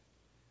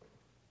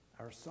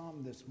Our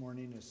psalm this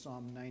morning is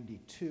Psalm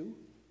 92,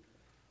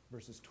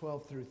 verses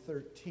 12 through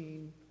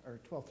 13,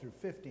 or 12 through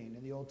 15.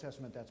 In the Old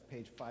Testament, that's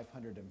page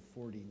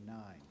 549.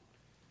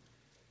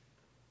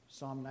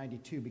 Psalm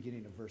 92,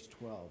 beginning of verse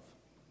 12.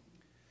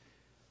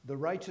 The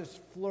righteous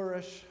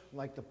flourish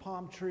like the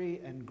palm tree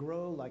and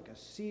grow like a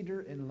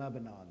cedar in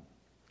Lebanon.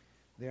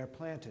 They are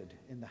planted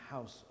in the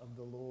house of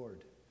the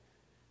Lord.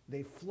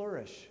 They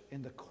flourish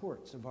in the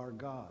courts of our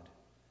God.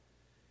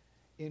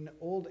 In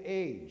old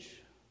age,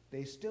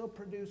 they still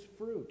produce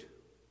fruit.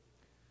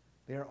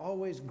 They are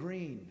always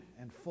green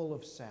and full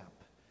of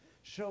sap,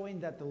 showing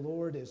that the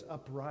Lord is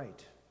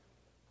upright.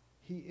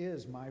 He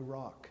is my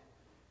rock,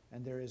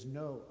 and there is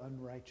no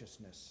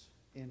unrighteousness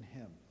in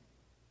him.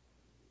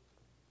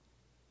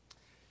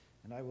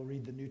 And I will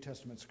read the New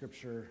Testament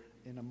scripture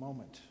in a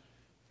moment.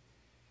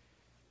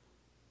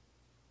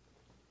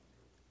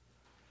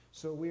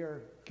 So we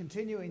are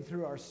continuing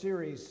through our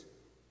series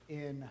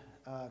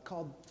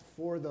called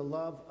For the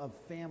Love of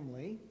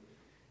Family.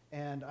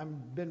 And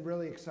I've been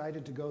really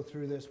excited to go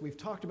through this. We've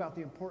talked about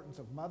the importance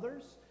of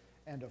mothers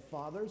and of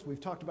fathers. We've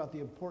talked about the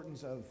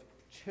importance of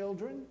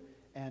children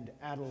and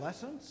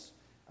adolescents.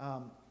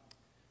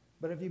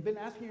 But have you been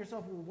asking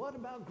yourself, well, what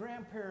about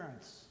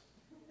grandparents?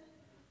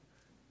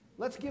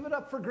 Let's give it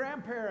up for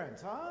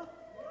grandparents, huh?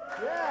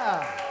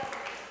 Yeah.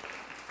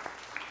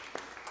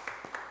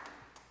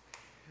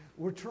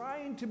 We're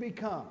trying to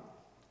become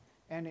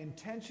an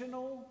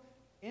intentional,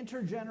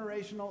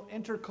 intergenerational,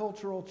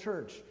 intercultural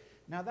church.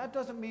 Now, that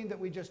doesn't mean that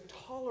we just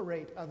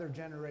tolerate other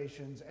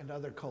generations and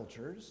other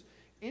cultures.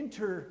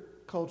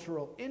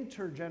 Intercultural,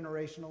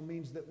 intergenerational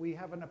means that we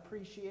have an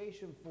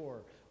appreciation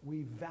for,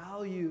 we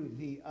value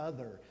the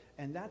other,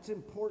 and that's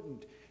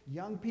important.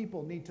 Young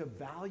people need to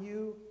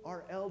value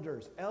our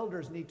elders.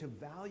 Elders need to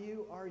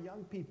value our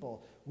young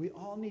people. We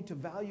all need to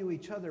value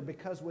each other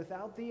because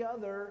without the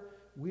other,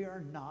 we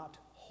are not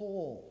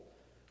whole.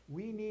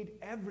 We need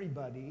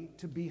everybody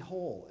to be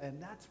whole,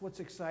 and that's what's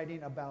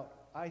exciting about,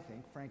 I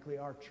think, frankly,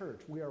 our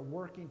church. We are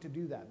working to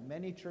do that.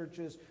 Many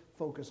churches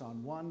focus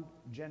on one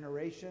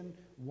generation,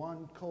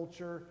 one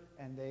culture,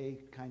 and they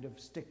kind of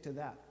stick to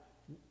that.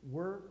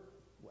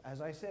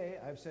 As I say,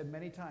 I've said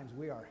many times,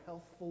 we are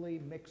healthfully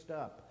mixed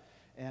up,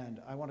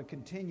 and I want to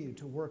continue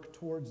to work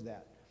towards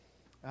that.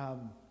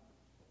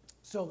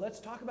 So let's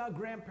talk about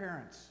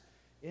grandparents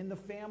in the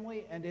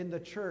family and in the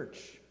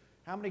church.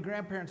 How many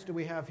grandparents do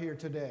we have here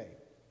today?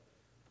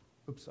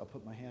 Oops, I'll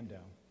put my hand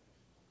down.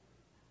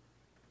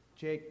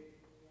 Jake,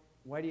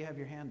 why do you have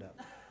your hand up?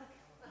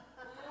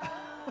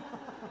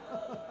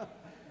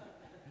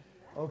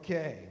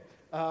 Okay.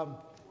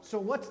 So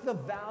what's the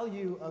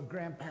value of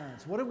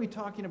grandparents? What are we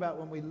talking about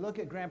when we look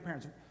at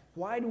grandparents?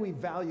 Why do we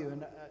value?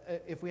 And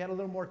if we had a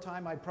little more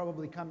time, I'd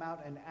probably come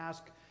out and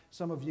ask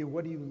some of you,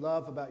 what do you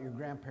love about your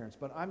grandparents?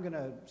 But I'm going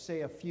to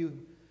say a few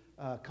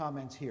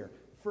comments here.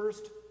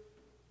 First,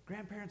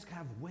 grandparents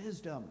have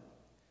wisdom.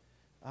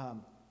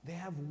 They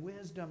have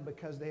wisdom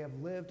because they have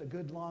lived a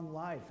good long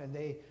life and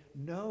they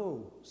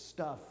know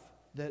stuff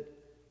that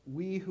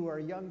we who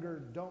are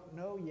younger don't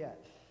know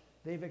yet.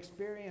 They've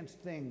experienced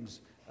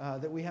things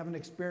that we haven't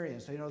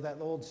experienced. You know that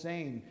old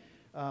saying,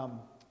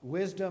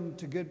 wisdom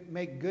to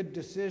make good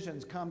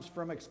decisions comes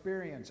from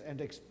experience, and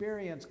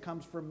experience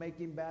comes from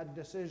making bad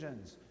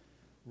decisions.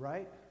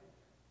 Right?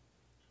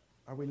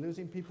 Are we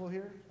losing people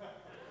here?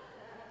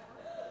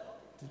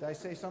 Did I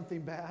say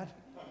something bad?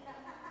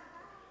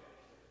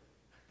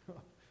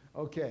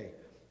 Okay.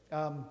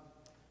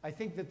 I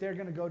think that they're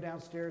going to go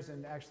downstairs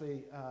and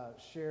actually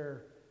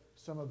share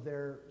some of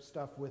their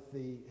stuff with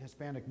the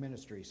Hispanic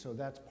ministry. So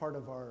that's part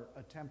of our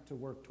attempt to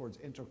work towards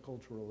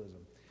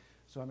interculturalism.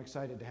 So I'm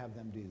excited to have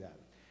them do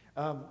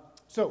that.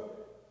 So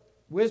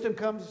wisdom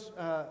comes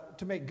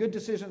to make good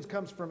decisions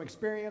comes from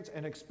experience,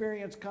 and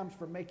experience comes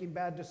from making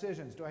bad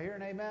decisions. Do I hear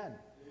an amen?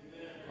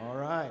 Amen. All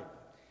right.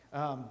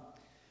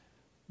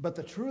 But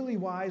the truly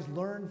wise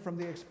learn from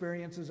the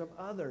experiences of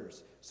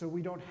others. So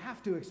we don't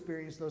have to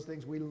experience those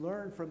things. We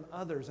learn from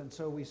others, and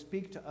so we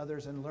speak to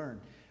others and learn.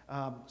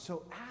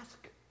 So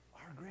ask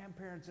our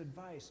grandparents'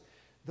 advice.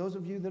 Those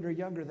of you that are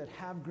younger that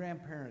have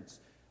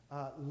grandparents,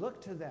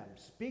 look to them,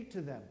 speak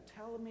to them.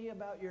 Tell me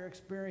about your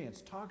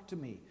experience. Talk to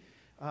me.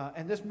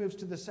 And this moves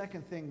to the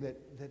second thing,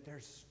 that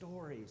there's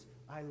stories.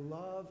 I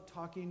love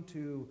talking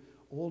to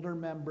older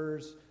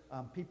members,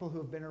 people who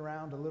have been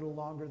around a little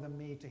longer than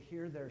me, to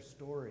hear their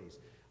stories.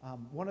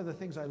 One of the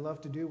things I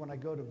love to do when I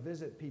go to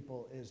visit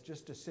people is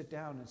just to sit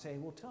down and say,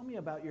 well, tell me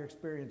about your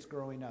experience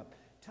growing up.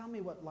 Tell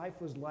me what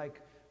life was like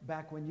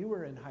back when you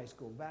were in high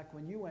school, back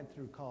when you went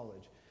through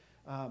college.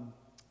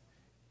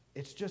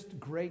 It's just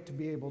great to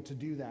be able to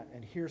do that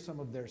and hear some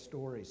of their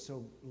stories.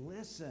 So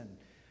listen.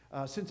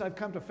 Since I've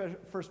come to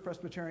First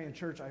Presbyterian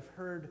Church, I've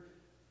heard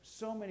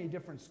so many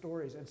different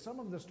stories, and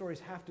some of the stories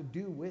have to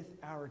do with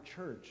our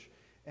church.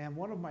 And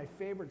one of my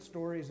favorite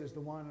stories is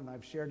the one, and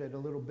I've shared it a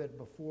little bit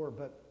before,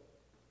 but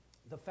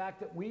the fact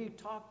that we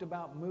talked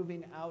about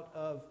moving out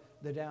of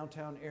the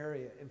downtown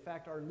area. In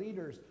fact, our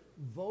leaders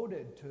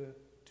voted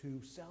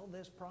to sell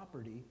this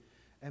property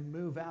and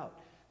move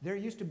out. There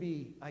used to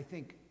be, I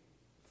think,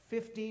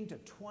 15 to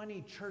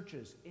 20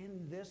 churches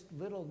in this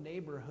little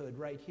neighborhood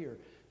right here.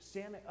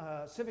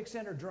 Civic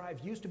Center Drive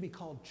used to be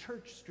called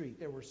Church Street.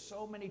 There were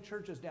so many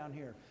churches down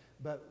here.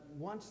 But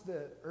once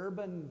the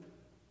urban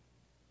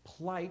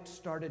plight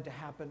started to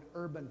happen,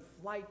 urban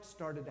flight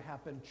started to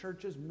happen,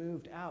 churches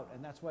moved out.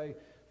 And that's why,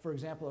 for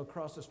example,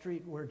 across the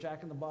street where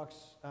Jack in the Box,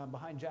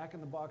 behind Jack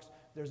in the Box,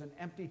 there's an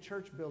empty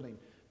church building.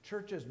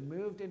 Churches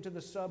moved into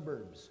the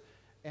suburbs.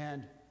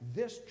 And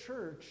this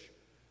church,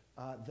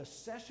 the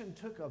session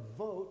took a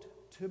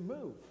vote to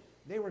move.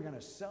 They were going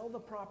to sell the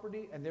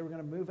property and they were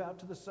going to move out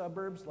to the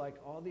suburbs like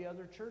all the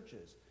other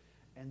churches.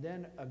 And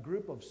then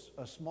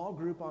a small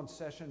group on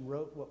session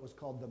wrote what was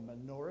called the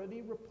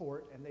Minority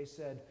Report, and they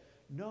said,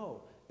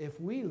 no, if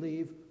we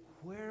leave,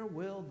 where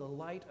will the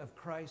light of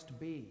Christ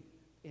be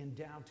in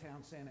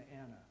downtown Santa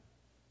Ana?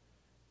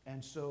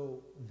 And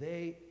so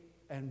they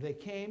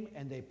came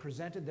and they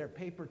presented their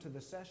paper to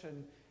the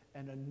session,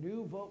 and a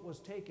new vote was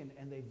taken,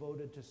 and they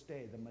voted to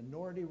stay. The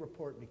Minority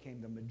Report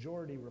became the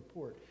Majority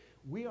Report.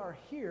 We are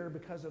here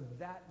because of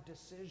that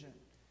decision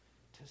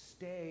to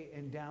stay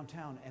in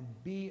downtown and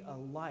be a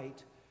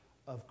light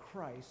of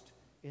Christ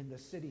in the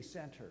city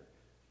center.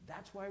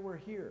 That's why we're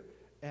here.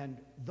 And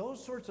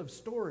those sorts of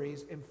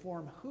stories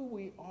inform who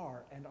we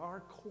are and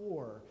our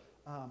core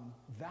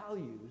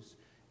values,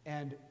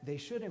 and they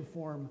should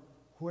inform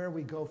where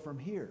we go from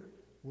here.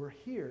 We're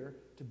here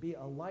to be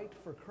a light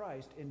for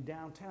Christ in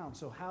downtown.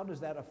 So how does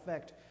that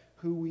affect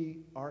who we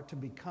are to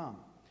become?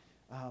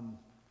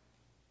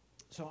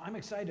 So I'm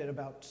excited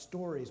about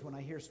stories when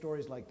I hear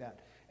stories like that.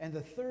 And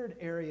the third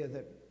area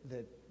that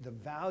the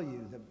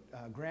value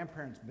that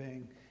grandparents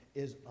bring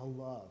is a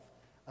love.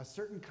 A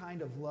certain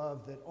kind of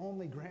love that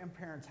only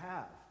grandparents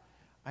have.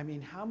 I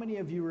mean, how many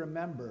of you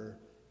remember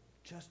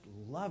just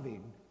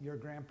loving your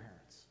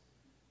grandparents?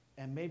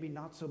 And maybe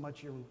not so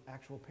much your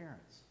actual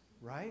parents,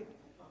 right?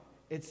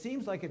 It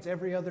seems like it's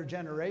every other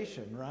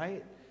generation,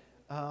 right?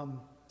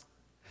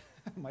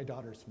 My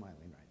daughter's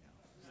smiling right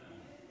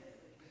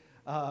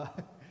now.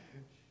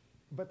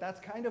 But that's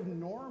kind of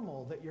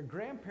normal that your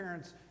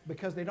grandparents,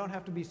 because they don't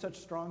have to be such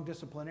strong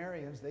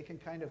disciplinarians, they can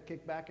kind of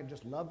kick back and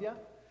just love you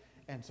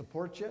and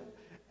support you.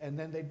 And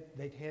then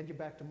they'd hand you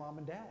back to mom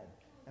and dad.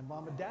 And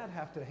mom and dad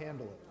have to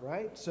handle it,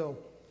 right? So,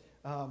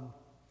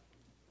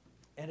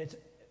 and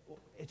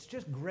it's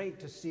just great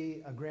to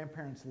see a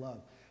grandparent's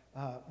love.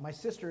 My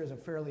sister is a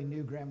fairly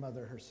new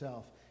grandmother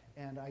herself.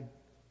 And I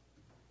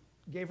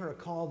gave her a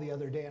call the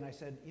other day and I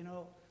said, you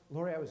know,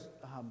 Lori, I was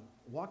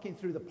walking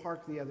through the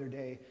park the other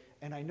day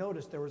and I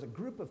noticed there was a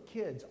group of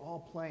kids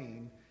all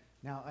playing.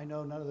 Now, I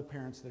know none of the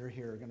parents that are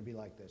here are going to be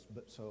like this,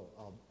 but so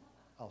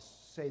I'll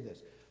say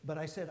this. But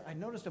I said, I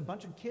noticed a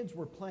bunch of kids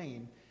were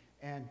playing,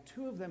 and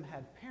two of them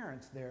had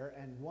parents there,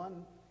 and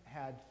one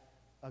had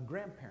a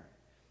grandparent.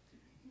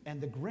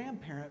 And the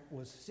grandparent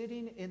was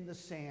sitting in the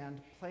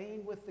sand,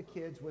 playing with the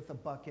kids with a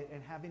bucket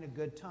and having a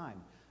good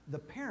time. The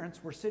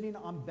parents were sitting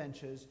on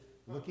benches,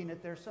 looking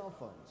at their cell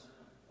phones.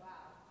 Wow.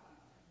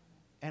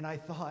 And I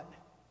thought,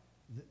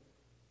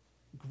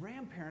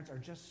 grandparents are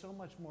just so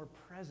much more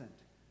present.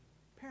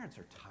 Parents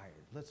are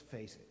tired, let's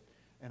face it.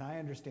 And I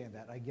understand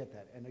that, I get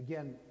that. And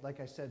again, like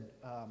I said,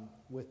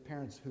 with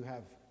parents who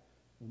have,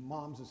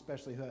 moms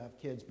especially who have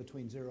kids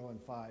between 0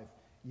 and 5,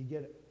 you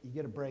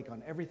get a break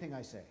on everything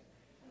I say.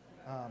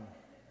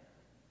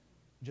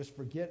 Just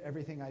forget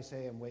everything I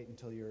say and wait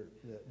until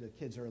the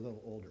kids are a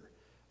little older.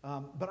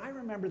 But I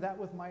remember that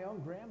with my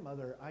own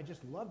grandmother. I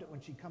just loved it when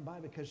she'd come by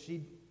because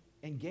she'd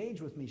engage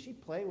with me.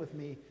 She'd play with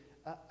me.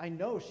 I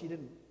know she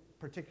didn't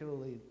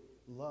particularly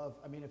love,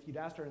 I mean, if you'd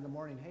asked her in the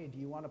morning, hey, do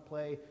you want to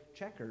play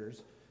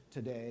checkers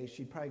today?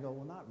 She'd probably go,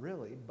 well, not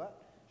really,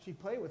 but she'd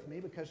play with me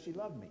because she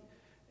loved me.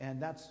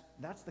 And that's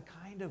the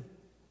kind of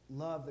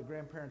love that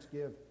grandparents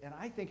give. And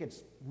I think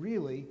it's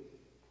really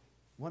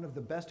one of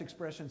the best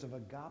expressions of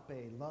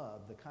agape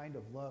love, the kind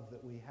of love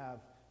that we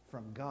have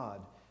from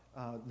God,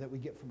 that we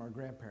get from our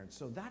grandparents.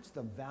 So that's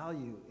the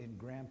value in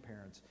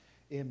grandparents,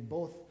 in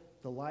both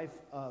the life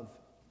of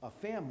a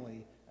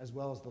family as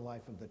well as the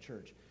life of the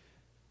church.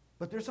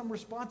 But there's some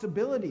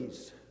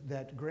responsibilities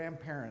that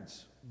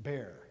grandparents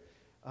bear.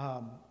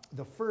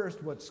 The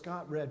first, what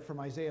Scott read from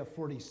Isaiah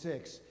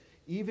 46,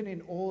 even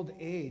in old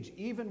age,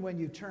 even when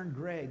you turn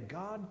gray,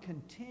 God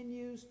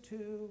continues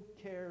to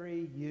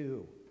carry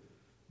you.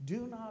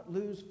 Do not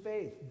lose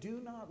faith. Do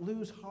not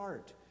lose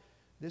heart.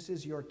 This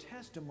is your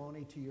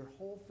testimony to your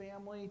whole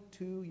family,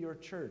 to your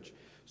church.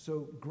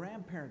 So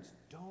grandparents,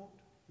 don't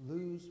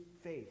lose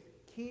faith.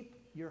 Keep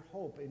your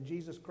hope in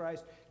Jesus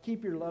Christ.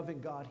 Keep your love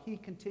in God. He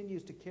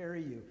continues to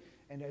carry you.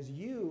 And as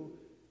you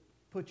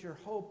put your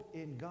hope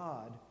in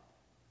God,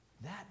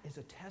 that is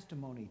a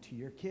testimony to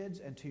your kids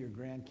and to your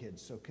grandkids.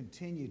 So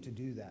continue to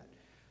do that.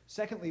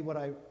 Secondly, what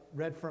I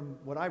read from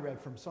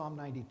Psalm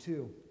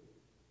 92,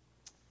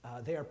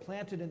 they are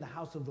planted in the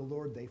house of the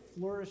Lord. They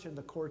flourish in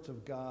the courts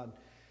of God.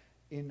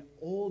 In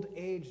old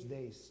age,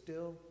 they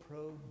still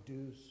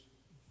produce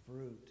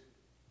fruit.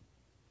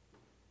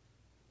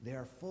 They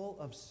are full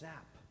of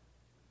sap.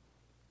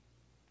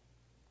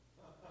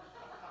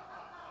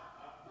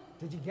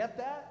 Did you get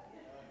that?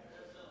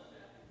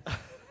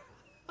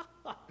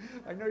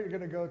 I know you're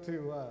going to go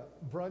to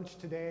brunch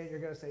today. You're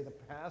going to say, the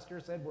pastor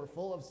said we're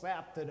full of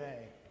sap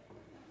today.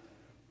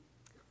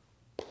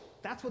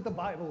 That's what the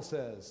Bible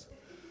says.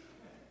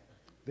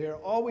 They're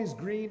always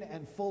green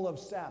and full of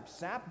sap.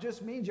 Sap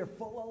just means you're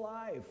full of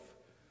life.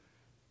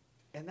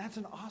 And that's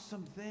an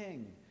awesome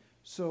thing.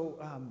 So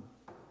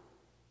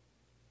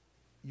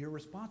your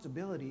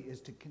responsibility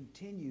is to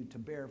continue to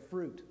bear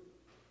fruit.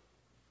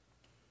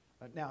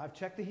 Now, I've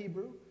checked the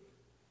Hebrew,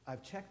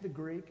 I've checked the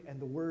Greek, and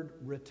the word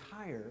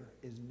retire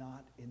is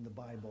not in the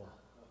Bible.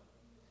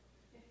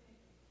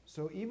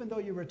 So even though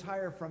you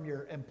retire from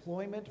your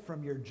employment,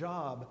 from your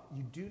job,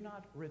 you do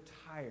not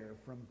retire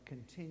from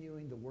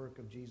continuing the work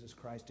of Jesus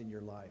Christ in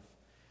your life.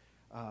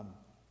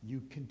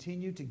 You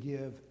continue to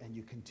give and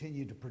you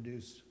continue to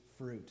produce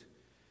fruit.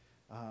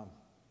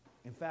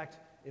 In fact,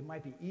 it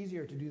might be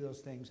easier to do those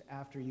things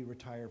after you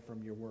retire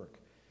from your work.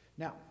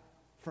 Now,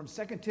 from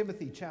 2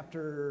 Timothy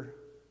chapter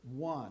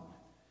 1,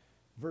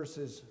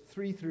 verses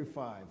 3 through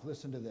 5,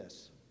 listen to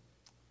this.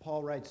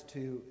 Paul writes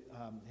to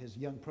his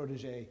young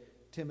protege,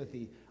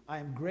 Timothy, I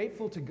am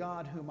grateful to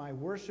God whom I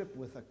worship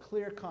with a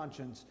clear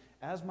conscience,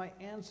 as my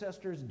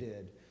ancestors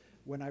did,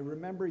 when I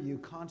remember you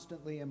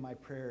constantly in my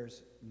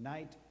prayers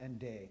night and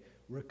day.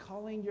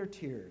 Recalling your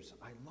tears,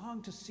 I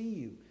long to see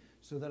you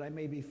so that I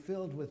may be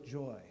filled with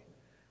joy.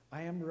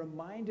 I am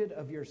reminded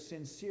of your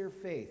sincere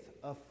faith,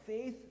 a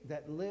faith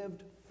that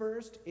lived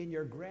first in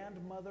your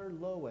grandmother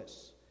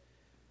Lois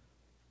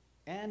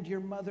and your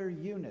mother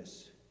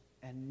Eunice,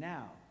 and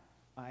now,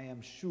 I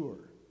am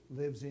sure,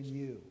 lives in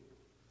you.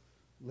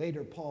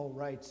 Later, Paul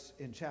writes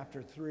in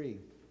chapter 3,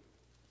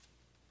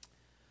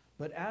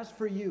 but as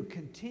for you,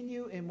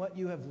 continue in what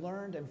you have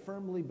learned and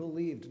firmly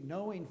believed,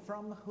 knowing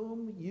from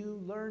whom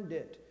you learned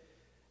it,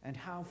 and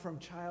how from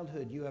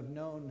childhood you have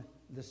known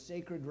the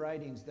sacred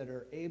writings that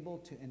are able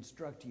to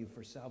instruct you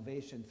for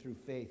salvation through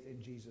faith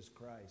in Jesus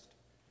Christ.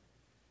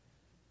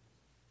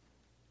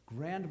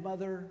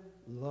 Grandmother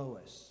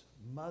Lois,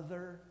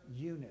 Mother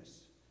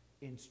Eunice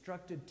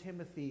instructed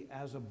Timothy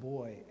as a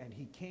boy, and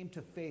he came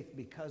to faith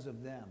because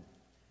of them.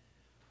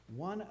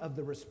 One of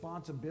the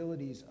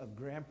responsibilities of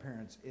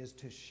grandparents is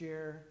to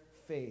share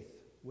faith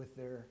with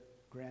their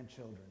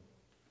grandchildren.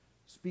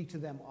 Speak to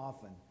them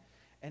often.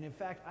 And in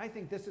fact, I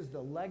think this is the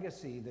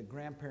legacy that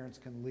grandparents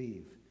can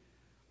leave.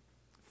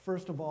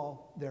 First of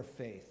all, their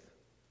faith.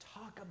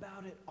 Talk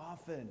about it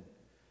often.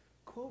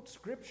 Quote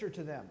scripture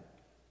to them.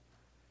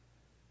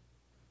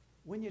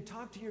 When you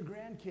talk to your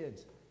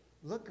grandkids,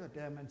 look at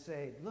them and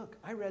say, look,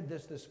 I read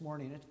this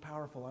morning. It's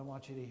powerful. I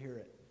want you to hear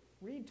it.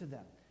 Read to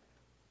them.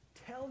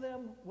 Tell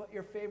them what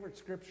your favorite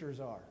scriptures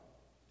are.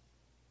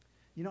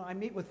 You know, I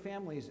meet with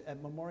families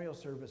at memorial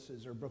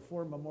services or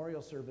before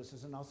memorial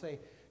services, and I'll say,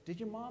 did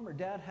your mom or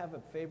dad have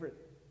a favorite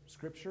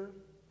scripture?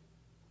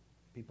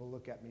 People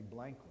look at me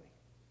blankly.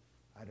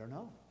 I don't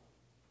know.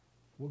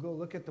 We'll go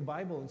look at the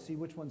Bible and see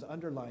which one's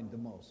underlined the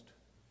most,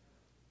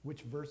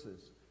 which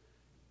verses.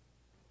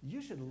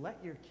 You should let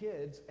your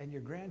kids and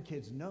your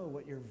grandkids know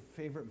what your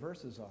favorite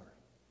verses are.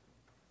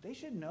 They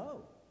should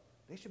know.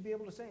 They should be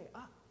able to say,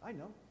 I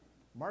know.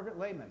 Margaret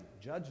Lehman,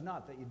 judge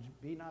not that you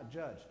be not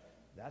judged.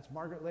 That's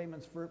Margaret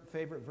Lehman's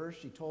favorite verse.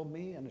 She told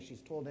me, and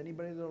she's told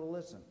anybody that will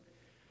listen.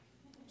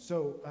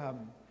 So,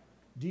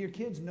 do your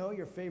kids know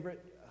your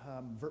favorite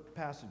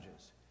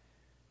passages?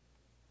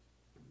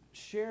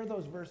 Share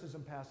those verses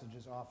and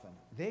passages often.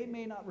 They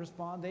may not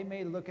respond. They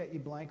may look at you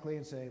blankly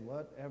and say,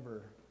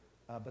 whatever,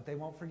 but they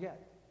won't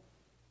forget.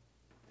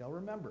 They'll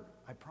remember,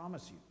 I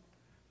promise you.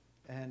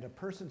 And a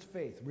person's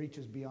faith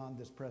reaches beyond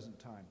this present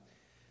time.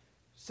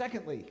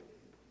 Secondly,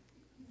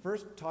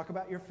 first, talk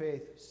about your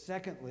faith.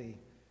 Secondly,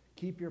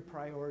 keep your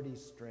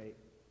priorities straight.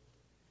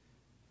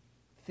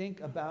 Think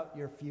about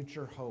your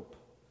future hope.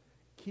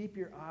 Keep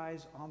your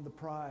eyes on the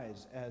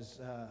prize, as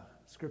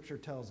Scripture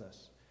tells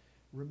us.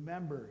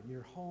 Remember,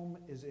 your home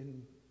is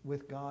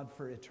with God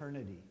for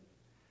eternity.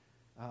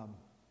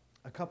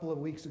 A couple of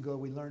weeks ago,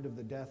 we learned of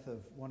the death of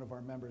one of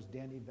our members,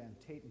 Danny Van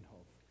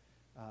Tatenhof.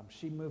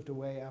 She moved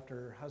away after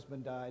her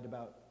husband died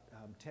about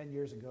 10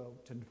 years ago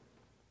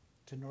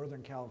to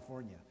Northern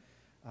California.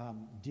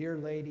 Dear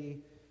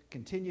lady,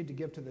 continued to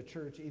give to the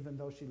church even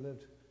though she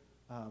lived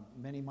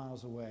many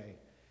miles away.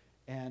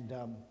 And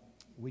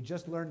we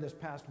just learned this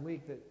past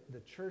week that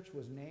the church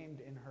was named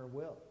in her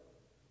will.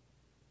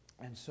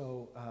 And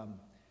so,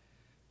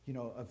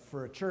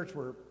 for a church,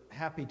 we're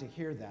happy to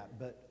hear that.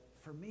 But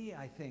for me,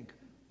 I think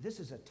this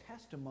is a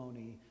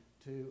testimony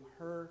to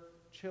her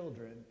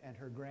children and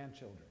her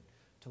grandchildren,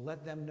 to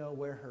let them know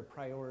where her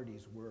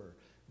priorities were,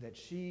 that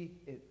she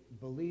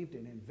believed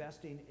in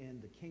investing in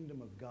the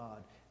kingdom of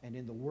God and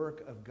in the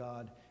work of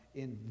God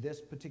in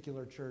this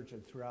particular church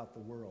and throughout the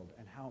world,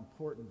 and how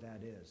important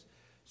that is.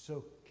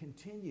 So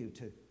continue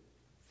to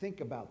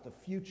think about the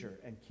future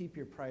and keep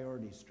your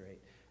priorities straight.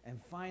 And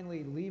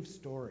finally, leave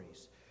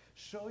stories.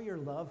 Show your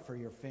love for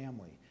your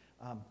family.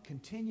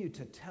 Continue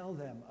to tell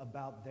them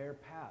about their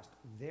past,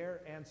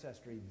 their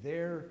ancestry,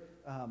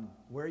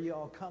 where you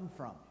all come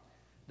from.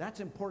 That's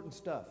important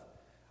stuff.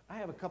 I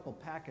have a couple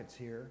packets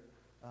here.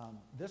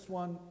 This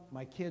one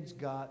my kids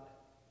got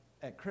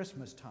at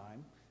Christmas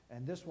time,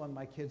 and this one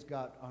my kids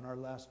got on our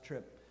last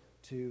trip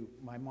to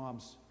my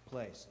mom's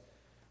place.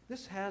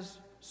 This has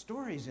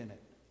stories in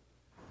it.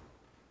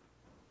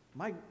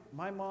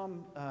 My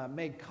mom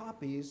made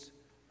copies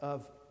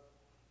of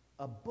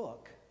a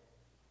book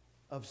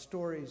of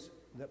stories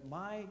that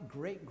my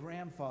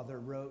great-grandfather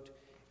wrote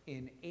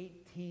in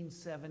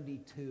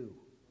 1872.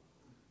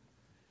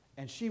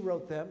 And he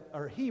wrote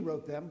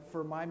them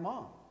for my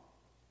mom,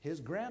 his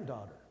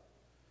granddaughter.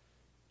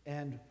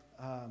 And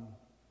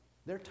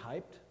they're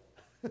typed.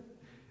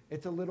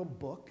 It's a little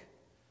book.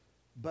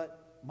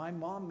 But my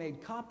mom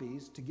made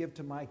copies to give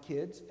to my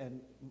kids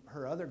and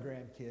her other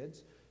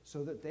grandkids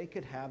so that they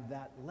could have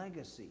that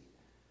legacy,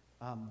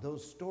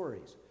 those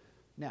stories.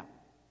 Now,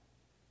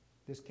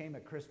 this came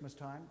at Christmas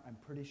time. I'm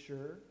pretty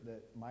sure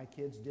that my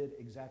kids did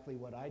exactly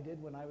what I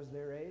did when I was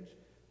their age,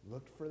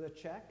 looked for the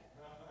check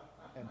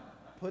and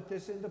put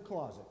this in the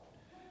closet.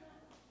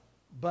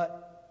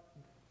 But,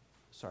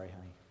 sorry,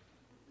 honey.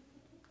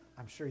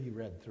 I'm sure you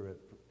read through it.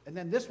 And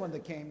then this one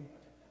that came,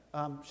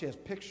 she has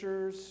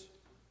pictures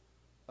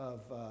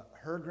of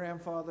her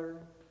grandfather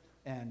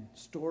and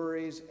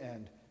stories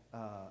and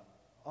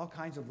all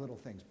kinds of little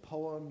things,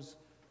 poems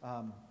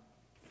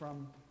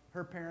from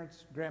her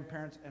parents,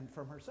 grandparents, and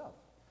from herself.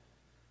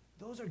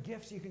 Those are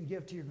gifts you can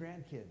give to your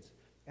grandkids.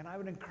 And I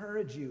would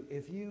encourage you,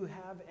 if you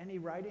have any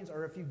writings,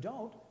 or if you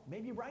don't,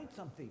 maybe write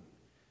something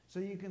so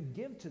you can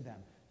give to them.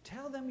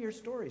 Tell them your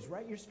stories.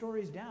 Write your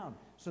stories down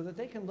so that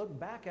they can look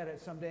back at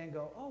it someday and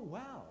go, oh,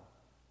 wow,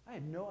 I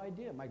had no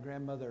idea my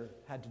grandmother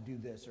had to do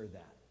this or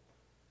that.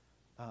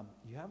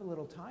 You have a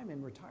little time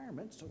in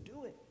retirement, so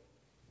do it.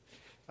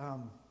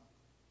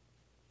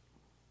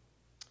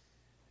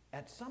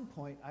 At some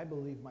point, I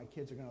believe my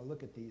kids are going to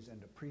look at these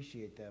and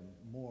appreciate them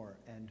more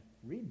and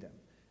read them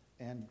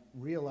and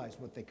realize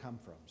what they come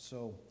from.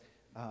 So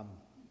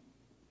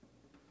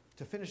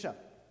to finish up,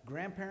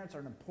 grandparents are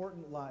an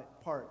important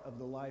part of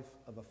the life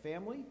of a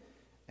family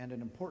and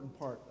an important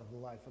part of the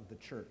life of the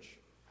church.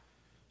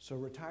 So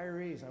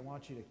retirees, I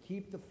want you to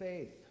keep the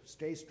faith,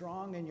 stay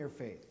strong in your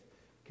faith,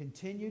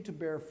 continue to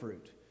bear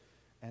fruit,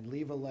 and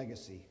leave a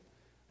legacy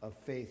of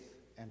faith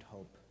and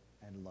hope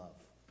and love.